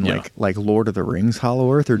Earth, do you mean like Lord of the Rings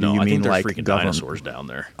Hollow Earth, or do you mean like freaking dinosaurs down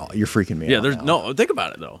there? Oh, you're freaking me. Yeah, out there's now. Think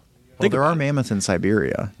about it though. Well, there are mammoths in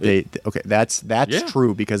Siberia. That's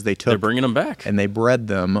true, because they're bringing them back and they bred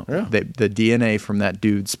them. Yeah. The DNA from that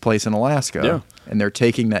dude's place in Alaska, and they're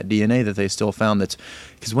taking that DNA that they still found. That's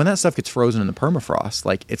because when that stuff gets frozen in the permafrost,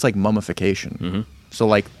 like it's like mummification. So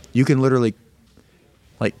like you can literally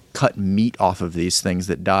like cut meat off of these things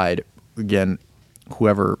that died. Again,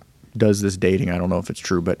 whoever does this dating, I don't know if it's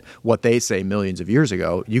true, but what they say millions of years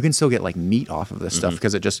ago, you can still get like meat off of this stuff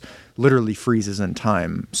because it just literally freezes in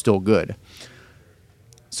time, still good.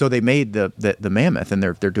 So they made the mammoth, and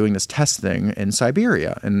they're doing this test thing in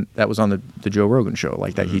Siberia, and that was on the Joe Rogan show.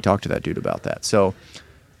 Like that, he talked to that dude about that. So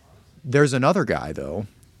there's another guy though.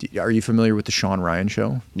 Are you familiar with the Sean Ryan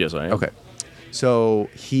show? Yes, I am. Okay. So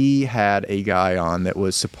he had a guy on that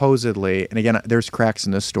was supposedly, and again, there's cracks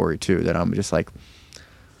in this story too that I'm just like,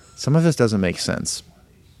 some of this doesn't make sense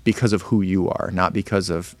because of who you are, not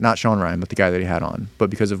Sean Ryan, but the guy that he had on, but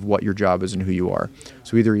because of what your job is and who you are.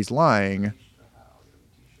 So either he's lying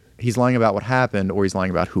about what happened, or he's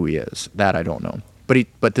lying about who he is. That I don't know.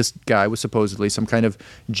 But this guy was supposedly some kind of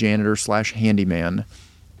janitor / handyman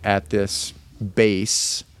at this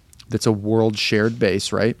base. That's a world shared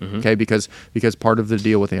base, right? Okay, because part of the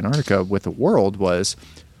deal with Antarctica with the world was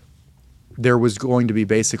there was going to be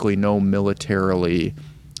basically no militarily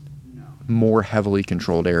more heavily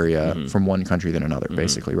controlled area from one country than another,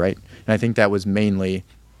 basically, right? And I think that was mainly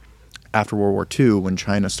after World War II, when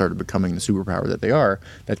China started becoming the superpower that they are,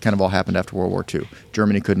 that kind of all happened after World War II.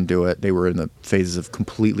 Germany couldn't do it. They were in the phases of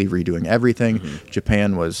completely redoing everything.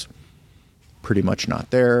 Japan was pretty much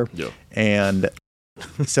not there. Yeah. And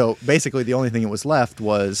so basically the only thing that was left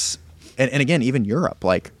was, and again, even Europe,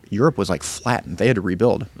 like Europe was like flattened. They had to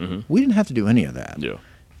rebuild. We didn't have to do any of that. Yeah.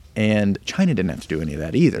 And China didn't have to do any of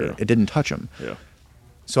that either. Yeah. It didn't touch them. Yeah.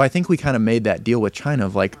 So I think we kind of made that deal with China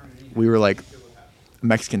of like, we were like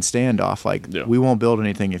Mexican standoff, like we won't build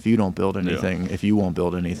anything if you don't build anything, if you won't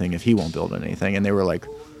build anything, if he won't build anything. And they were like,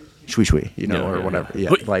 shui shui, you know, or whatever.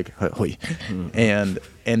 Yeah, like, hui. And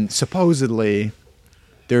supposedly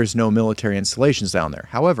there's no military installations down there.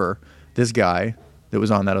 However, this guy that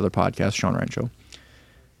was on that other podcast, Sean Ryan Show,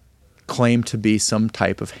 claimed to be some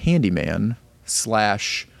type of handyman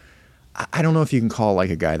slash, I don't know if you can call like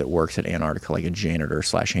a guy that works at Antarctica like a janitor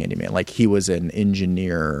slash handyman. Like he was an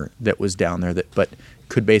engineer that was down there but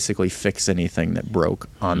could basically fix anything that broke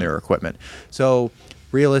on their equipment. So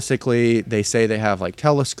realistically, they say they have like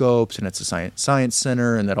telescopes and it's a science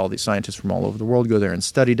center, and that all these scientists from all over the world go there and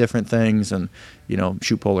study different things, and you know,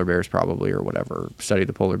 shoot polar bears probably or whatever, study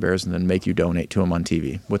the polar bears, and then make you donate to them on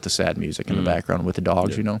TV with the sad music in the background with the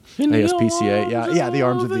dogs, you know, ASPCA, yeah, the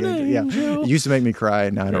arms of the angel, yeah. It used to make me cry,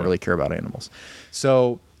 and now I don't really care about animals.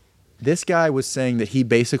 So this guy was saying that he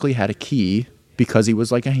basically had a key because he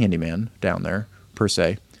was like a handyman down there per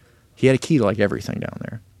se. He had a key to like everything down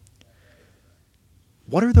there.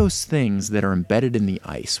 What are those things that are embedded in the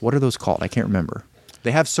ice? What are those called? I can't remember.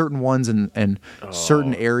 They have certain ones in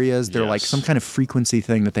certain areas. They're like some kind of frequency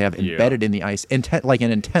thing that they have embedded in the ice, like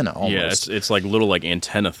an antenna almost. Yeah, it's like little like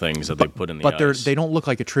antenna things that they put in the ice. But they don't look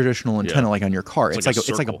like a traditional antenna like on your car. It's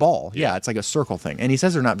like a ball. Yeah, it's like a circle thing. And he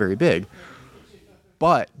says they're not very big.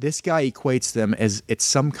 But this guy equates them as it's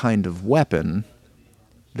some kind of weapon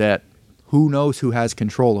that who knows who has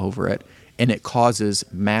control over it, and it causes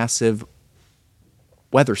massive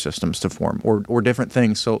weather systems to form or different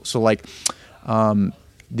things. So like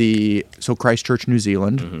Christchurch, New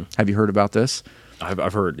Zealand. Have you heard about this?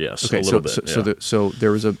 I've heard, yes. Okay, a little bit. So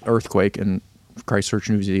there was an earthquake in Christchurch,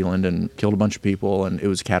 New Zealand, and killed a bunch of people, and it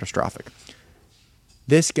was catastrophic.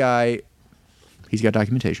 This guy, he's got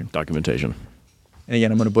documentation. And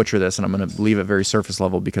again, I'm going to butcher this, and I'm going to leave it very surface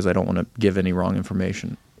level because I don't want to give any wrong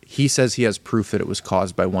information. He says he has proof that it was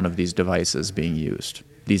caused by one of these devices being used,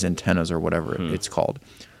 these antennas or whatever it's called.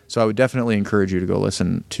 So I would definitely encourage you to go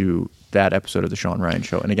listen to that episode of the Sean Ryan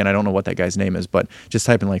Show. And again, I don't know what that guy's name is, but just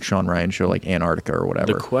type in like Sean Ryan Show, like Antarctica or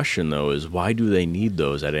whatever. The question, though, is why do they need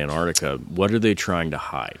those at Antarctica? What are they trying to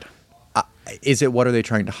hide? Is it what are they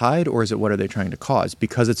trying to hide, or is it what are they trying to cause?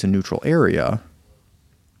 Because it's a neutral area,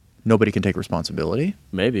 nobody can take responsibility.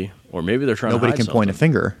 Maybe. Or maybe they're trying to hide Nobody can point a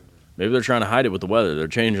finger. Maybe they're trying to hide it with the weather. They're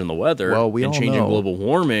changing the weather and changing global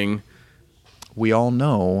warming. We all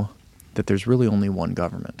know that there's really only one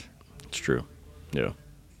government. It's true. Yeah.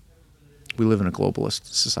 We live in a globalist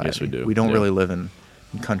society. Yes, we do. We don't really live in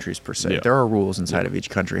countries per se. Yeah. There are rules inside of each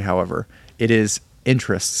country. However, it is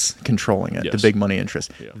interests controlling it, the big money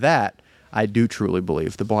interests. Yeah. That I do truly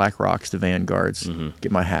believe. The BlackRocks, the Vanguards.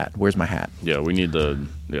 Get my hat. Where's my hat? Yeah, we need the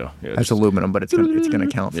That's aluminum, but it's gonna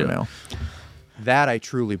count for now. That I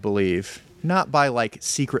truly believe, not by like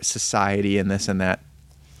secret society and this and that,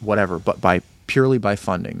 whatever, but purely by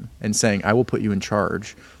funding and saying, I will put you in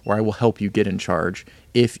charge, or I will help you get in charge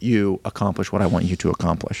if you accomplish what I want you to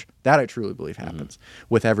accomplish. That I truly believe happens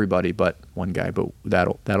with everybody but one guy, but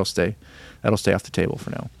that'll stay off the table for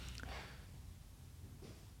now.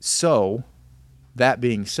 So, that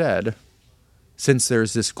being said, since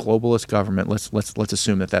there's this globalist government, let's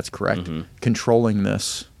assume that that's correct, controlling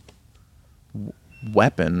this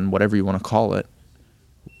weapon, whatever you want to call it.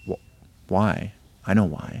 Why? I know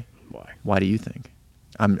why. Why do you think?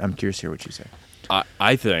 I'm curious to hear what you say.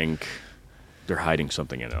 I think they're hiding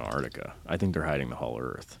something in Antarctica. I think they're hiding the whole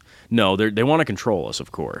Earth. No, they want to control us,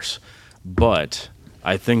 of course, but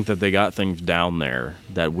I think that they got things down there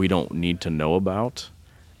that we don't need to know about,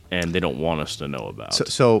 and they don't want us to know about.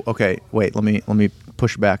 So okay, wait. Let me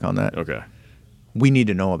push back on that. Okay. We need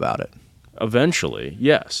to know about it. Eventually,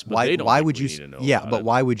 yes. But why would you?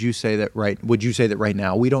 Why would you say that? Right? Would you say that right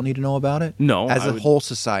now we don't need to know about it? No, as a whole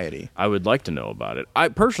society. I would like to know about it. I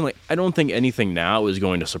don't think anything now is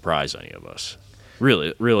going to surprise any of us.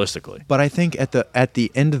 Really, realistically. But I think at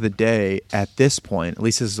the end of the day, at this point, at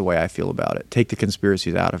least this is the way I feel about it. Take the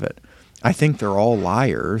conspiracies out of it. I think they're all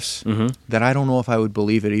liars. That I don't know if I would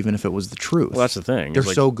believe it, even if it was the truth. Well, that's the thing. They're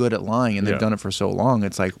so good at lying, and they've done it for so long.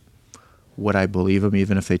 It's like, would I believe them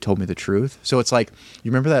even if they told me the truth? So it's like, you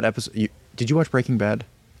remember that episode? Did you watch Breaking Bad?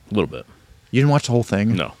 A little bit. You didn't watch the whole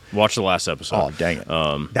thing? No. Watch the last episode. Oh, dang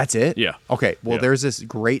it. That's it? Yeah. Okay. Well, Yeah. there's this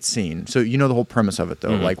great scene. So you know the whole premise of it,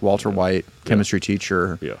 though. Like Walter White, chemistry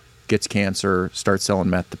teacher, gets cancer, starts selling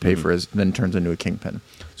meth to pay for his, then turns into a kingpin.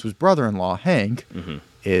 So his brother-in-law, Hank,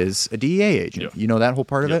 is a DEA agent. Yeah. You know that whole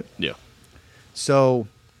part of it? Yeah. So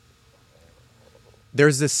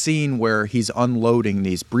there's this scene where he's unloading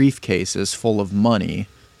these briefcases full of money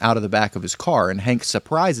out of the back of his car, and Hank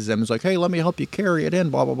surprises him. He's like, hey, let me help you carry it in,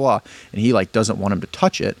 blah, blah, blah. And he like doesn't want him to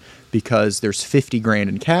touch it because there's 50 grand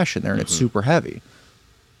in cash in there and it's super heavy.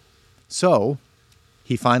 So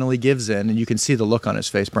he finally gives in, and you can see the look on his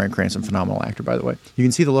face. Bryan Cranston, phenomenal actor, by the way. You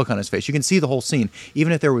can see the look on his face. You can see the whole scene.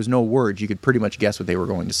 Even if there was no words, you could pretty much guess what they were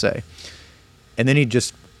going to say. And then he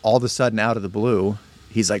just, all of a sudden, out of the blue,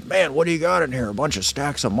 he's like, man, what do you got in here? A bunch of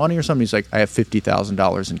stacks of money or something? He's like, I have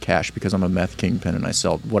 $50,000 in cash because I'm a meth kingpin and I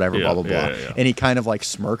sell whatever, blah, blah, blah. And he kind of like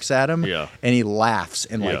smirks at him and he laughs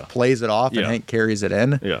and like plays it off and Hank carries it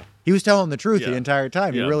in. Yeah. He was telling the truth the entire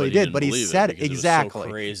time. He really did. But he said it.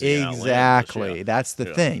 Exactly. Exactly. That's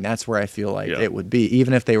the thing. That's where I feel like it would be.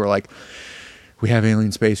 Even if they were like, we have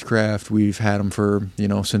alien spacecraft. We've had them for,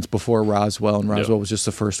 since before Roswell. And Roswell was just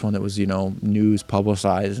the first one that was, news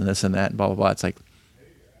publicized and this and that and blah, blah, blah. It's like,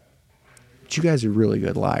 you guys are really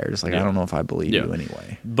good liars. Like, I don't know if I believe you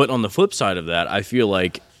anyway. But on the flip side of that, I feel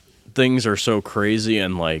like things are so crazy,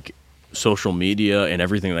 and like social media and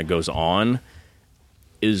everything that goes on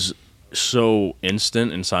is so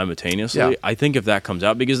instant and simultaneously. Yeah. I think if that comes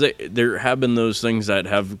out, because there have been those things that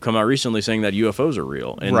have come out recently saying that UFOs are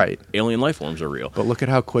real and alien life forms are real. But look at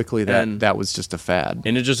how quickly that was just a fad.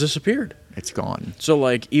 And it just disappeared. It's gone. So,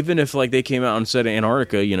 like, even if, like, they came out and said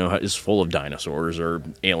Antarctica, is full of dinosaurs or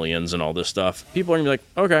aliens and all this stuff, people are going to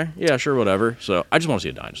be like, okay, yeah, sure, whatever. So, I just want to see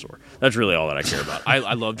a dinosaur. That's really all that I care about.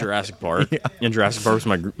 I love Jurassic Park, and Jurassic Park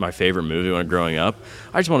was my favorite movie when growing up.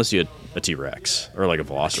 I just want to see a T-Rex or, like, a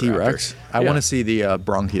velociraptor. T-Rex? I want to see the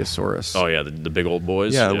Bronchiosaurus. Oh, yeah, the big old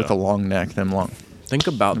boys? Yeah, with the long neck, Think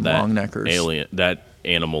about that long neckers. Alien, that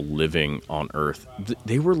animal living on Earth.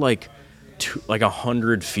 They were, like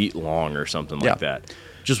 100 feet long or something like that,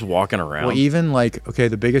 just walking around. Well, even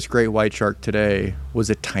the biggest great white shark today was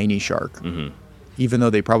a tiny shark. Even though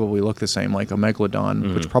they probably look the same, like a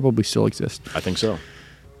megalodon, which probably still exists. I think so.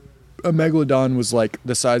 A megalodon was like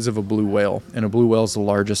the size of a blue whale, and a blue whale is the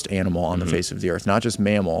largest animal on the face of the earth. Not just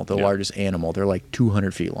mammal, the largest animal. They're like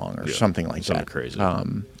 200 feet long or something like that. Crazy.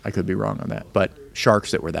 I could be wrong on that, but sharks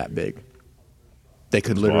that were that big, they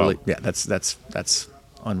could literally. Wow. Yeah, that's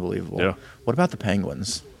unbelievable. Yeah. What about the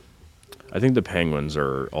penguins? I think the penguins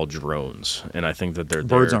are all drones, and I think that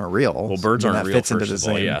birds aren't real. Well, birds aren't real. Fits into the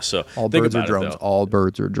same. Yeah, so all birds are drones. All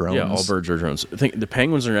birds are drones. Yeah, all birds are drones. I think the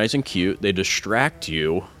penguins are nice and cute. They distract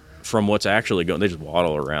you from what's actually going. They just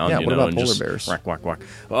waddle around. Yeah. What about and polar just bears? Whack, whack, whack.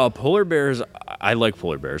 Polar bears. I like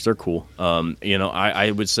polar bears. They're cool.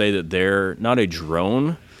 I would say that they're not a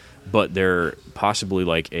drone, but they're possibly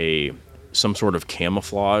like some sort of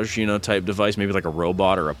camouflage, type device, maybe like a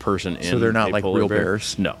robot or a person in. So they're not like real bear.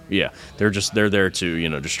 bears? No, yeah. They're there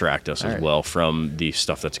to, distract us as well from the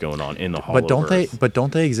stuff that's going on in the hollow earth. But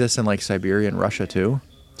don't they exist in like Siberia and Russia too?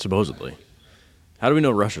 Supposedly. How do we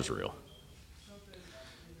know Russia's real?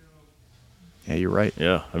 Yeah, you're right.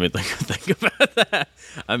 Yeah, I mean, think about that.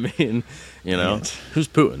 I mean, who's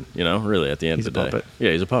Putin? Really, at the end of the day, puppet.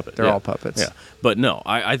 Yeah, he's a puppet. They're all puppets. Yeah, but no,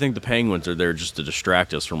 I think the penguins are there just to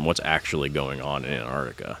distract us from what's actually going on in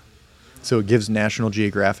Antarctica. So it gives National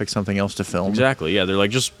Geographic something else to film. Exactly. Yeah, they're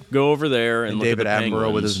like, just go over there and look David at the penguins.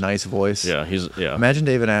 Attenborough with his nice voice. Yeah, Imagine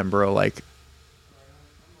David Attenborough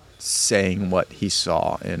saying what he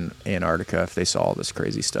saw in Antarctica if they saw all this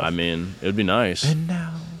crazy stuff. I mean, it would be nice. And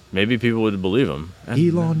now. Maybe people would believe him.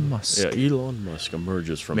 Elon Musk. Yeah, Elon Musk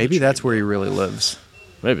emerges from. Maybe that's where he really lives.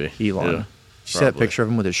 Maybe. Elon. Yeah, you see that picture of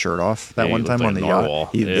him with his shirt off that one time like on the narwhal.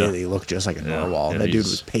 yacht? He looked just like a narwhal. That dude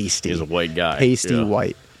was pasty. He's a white guy. Pasty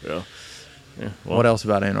white. Yeah. Well, what else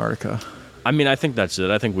about Antarctica? I mean, I think that's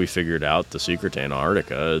it. I think we figured out the secret to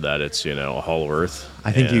Antarctica, that it's, a hollow earth.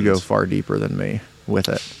 I think you go far deeper than me with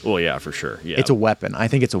it. Well, yeah, for sure. Yeah. It's a weapon. I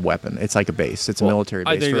think it's a weapon. It's like a base. It's a military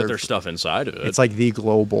base. I think that there's stuff inside of it. It's like the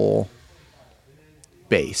global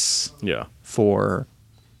base for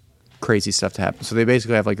crazy stuff to happen. So they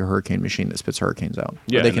basically have like a hurricane machine that spits hurricanes out.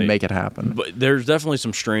 Yeah, they can make it happen. But there's definitely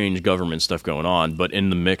some strange government stuff going on, but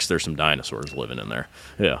in the mix there's some dinosaurs living in there.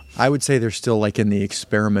 Yeah. I would say they're still like in the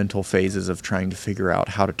experimental phases of trying to figure out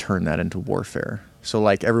how to turn that into warfare. So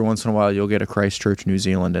like every once in a while you'll get a Christchurch, New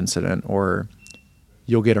Zealand incident, or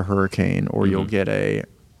you'll get a hurricane, or you'll get a...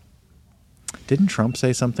 Didn't Trump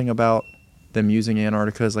say something about them using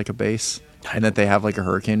Antarctica as like a base, and that they have like a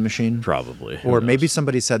hurricane machine? Probably. Or maybe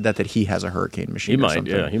somebody said that he has a hurricane machine. He or might.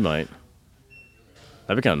 something. Yeah, he might.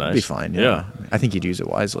 That'd be kind of nice. Be fine. Yeah. I think he'd use it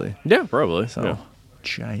wisely. Yeah, probably. So, yeah.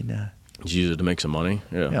 China. Just use it to make some money.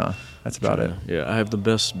 Yeah. Yeah, that's about it. Yeah, I have the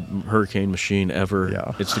best hurricane machine ever.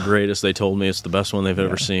 Yeah. It's the greatest. They told me it's the best one they've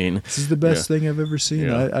ever seen. This is the best thing I've ever seen.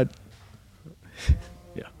 Yeah.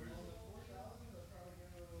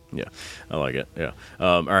 Yeah, I like it. Yeah.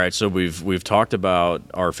 All right. So we've talked about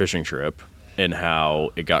our fishing trip and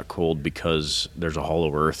how it got cold because there's a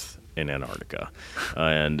hollow Earth in Antarctica,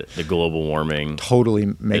 and the global warming totally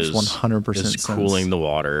makes 100% is sense. cooling the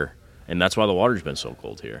water, and that's why the water's been so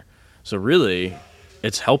cold here. So really,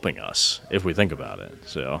 it's helping us if we think about it.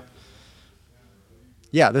 So.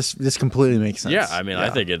 Yeah, this completely makes sense. Yeah, I mean, I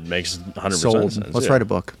think it makes 100% Sold. sense. Let's write a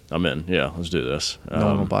book. I'm in. Yeah, let's do this. No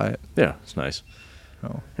one will buy it. Yeah, it's nice.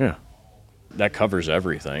 Oh. Yeah. That covers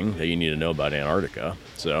everything that you need to know about Antarctica.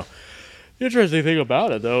 So, the interesting thing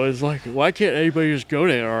about it, though, is like, why can't anybody just go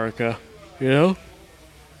to Antarctica? You know?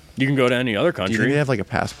 You can go to any other Do country. you think they have like a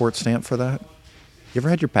passport stamp for that? You ever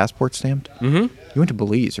had your passport stamped? Mm-hmm. You went to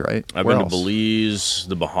Belize, right? I've Where been else? to Belize,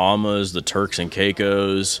 the Bahamas, the Turks and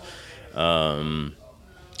Caicos.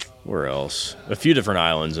 Where else? A few different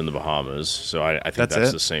islands in the Bahamas. So I think that's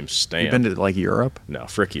it? the same stamp. You've been to like Europe? No,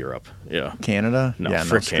 frick Europe. Yeah. Canada? No, yeah,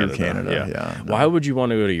 frick screw Canada. Yeah. Why would you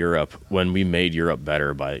want to go to Europe when we made Europe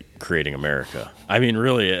better by creating America? I mean,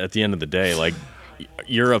 really, at the end of the day, like,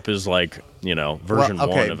 Europe is like, version one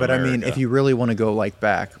of but America. I mean, if you really want to go like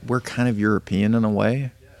back, we're kind of European in a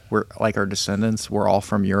way. We're like our descendants. We're all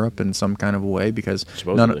from Europe in some kind of a way because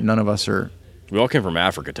none of us are. We all came from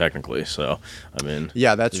Africa, technically. So, I mean,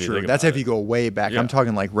 Yeah, that's true. That's if you go way back. Yeah. I'm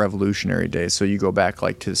talking like revolutionary days. So you go back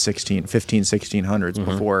like to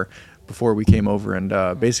 1600s before we came over and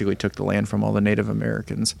basically took the land from all the Native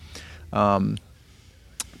Americans.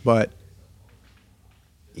 But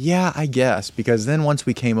yeah, I guess because then once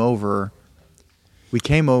we came over, we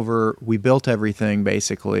built everything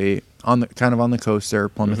basically on the coast there,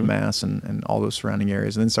 Plymouth, Mass, and all those surrounding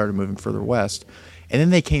areas, and then started moving further west. And then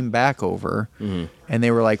they came back over, and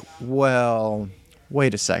they were like, well,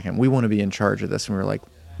 wait a second. We want to be in charge of this. And we were like,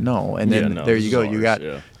 no. And then there you go. You got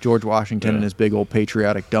George Washington and his big old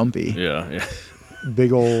patriotic dumpy. Yeah.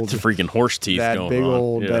 Big old. It's a freaking horse teeth that going big on.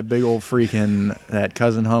 old that big old freaking that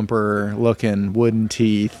Cousin Humper looking wooden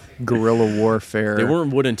teeth, guerrilla warfare. They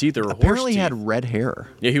weren't wooden teeth. They were Apparently horse had teeth. red hair.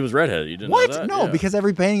 Yeah, he was redheaded. You didn't What? know that? No, Yeah. because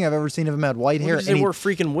every painting I've ever seen of him had white hair. Because they wore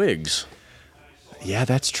freaking wigs. Yeah,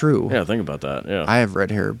 that's true. Yeah, think about that. Yeah. I have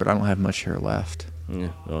red hair, but I don't have much hair left. Yeah,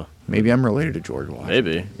 well, Maybe I'm related to George Washington.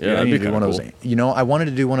 maybe. Yeah, I that'd need be to do kind one of of cool. those. I wanted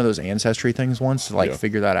to do one of those ancestry things once to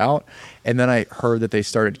figure that out, and then I heard that they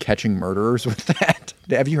started catching murderers with that.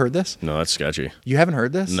 Have you heard this? No, that's sketchy. You haven't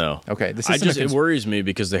heard this? No. Okay, this it is worries me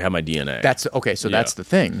because they have my DNA. That's okay. So that's the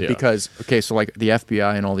thing Yeah. because so like the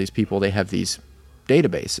FBI and all these people, they have these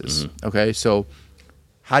databases. Okay, so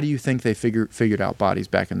how do you think they figured out bodies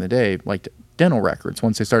back in the day, like dental records?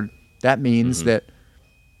 Once they started, that means that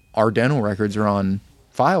our dental records are on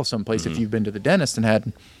file someplace. If you've been to the dentist and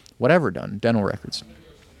had whatever done, dental records.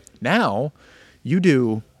 Now you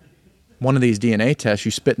do one of these DNA tests.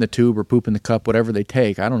 You spit in the tube or poop in the cup, whatever they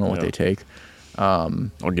take. I don't know what they take.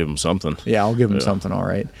 I'll give them something. Yeah, I'll give them something, all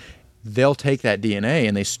right. They'll take that DNA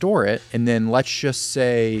and they store it, and then let's just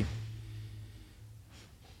say,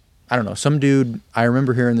 I don't know, some dude, I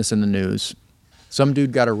remember hearing this in the news, some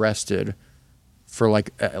dude got arrested for like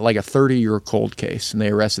a 30-year cold case, and they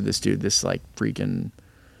arrested this dude, this like freaking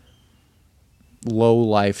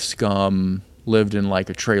low-life scum, lived in like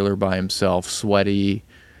a trailer by himself, sweaty,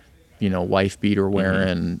 wife beater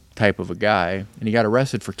wearing type of a guy, and he got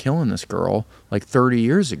arrested for killing this girl like 30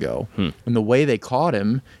 years ago. And the way they caught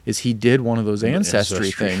him is he did one of those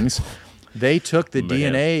ancestry things. They took the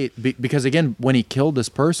DNA because again, when he killed this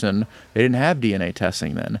person, they didn't have DNA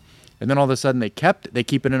testing then. And then all of a sudden they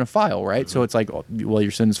keep it in a file, right? So it's like, well, your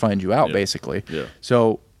sins find you out, basically. Yeah.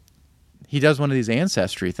 So he does one of these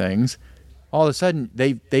ancestry things. All of a sudden,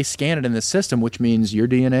 they scan it in the system, which means your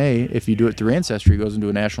DNA, if you do it through Ancestry, goes into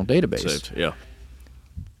a national database. Saved. Yeah.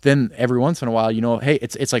 Then every once in a while, hey,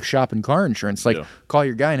 it's like shopping car insurance. Like call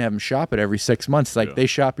your guy and have him shop it every 6 months. It's like they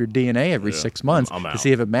shop your DNA every 6 months to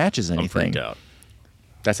see if it matches anything. I'm freaked out.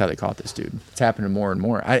 That's how they caught this dude. It's happening more and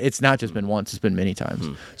more. It's not just been once; it's been many times.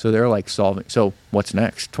 So they're like solving. So what's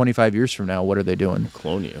next? 25 years from now, what are they doing?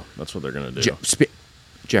 Clone you. That's what they're gonna do.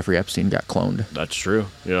 Jeffrey Epstein got cloned. That's true.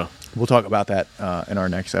 Yeah. We'll talk about that in our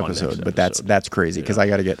next episode. But that's crazy because I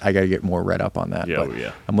gotta get more read up on that. Yeah,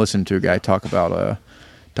 but I'm listening to a guy talk about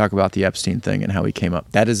talk about the Epstein thing and how he came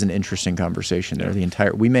up. That is an interesting conversation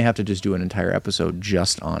there. We may have to just do an entire episode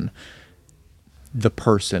just on the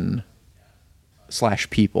person /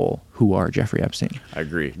 people who are Jeffrey Epstein. I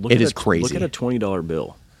agree. It is crazy. Look at a $20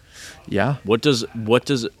 bill. Yeah. What does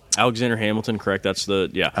Alexander Hamilton, correct? That's the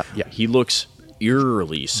yeah. He looks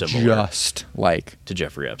eerily similar just like to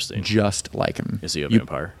Jeffrey Epstein. Just like him. Is he a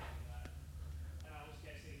vampire?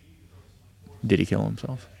 Did he kill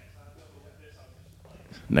himself?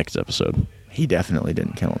 Next episode. He definitely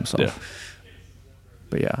didn't kill himself. Yeah.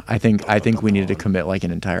 But yeah, I think we needed to commit like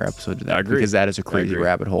an entire episode to that. I agree. Because that is a crazy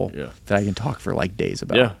rabbit hole that I can talk for like days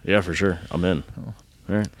about. Yeah, for sure. I'm in. All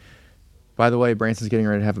right. By the way, Branson's getting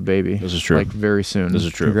ready to have a baby. This is true. Like very soon. This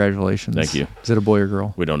is true. Congratulations. Thank you. Is it a boy or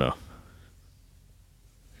girl? We don't know.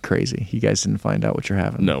 Crazy. You guys didn't find out what you're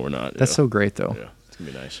having. No, we're not. That's so great though. Yeah, it's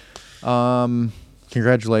gonna be nice.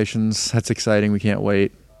 Congratulations. That's exciting. We can't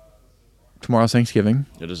wait. Tomorrow's Thanksgiving.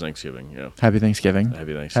 It is Thanksgiving. Yeah. Happy Thanksgiving.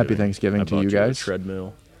 Happy Thanksgiving. Happy Thanksgiving to you guys. A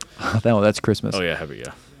treadmill. No, that's Christmas. Oh yeah,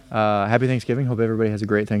 happy Thanksgiving. Hope everybody has a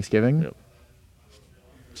great Thanksgiving. Yep.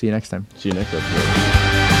 See you next time. See you next episode.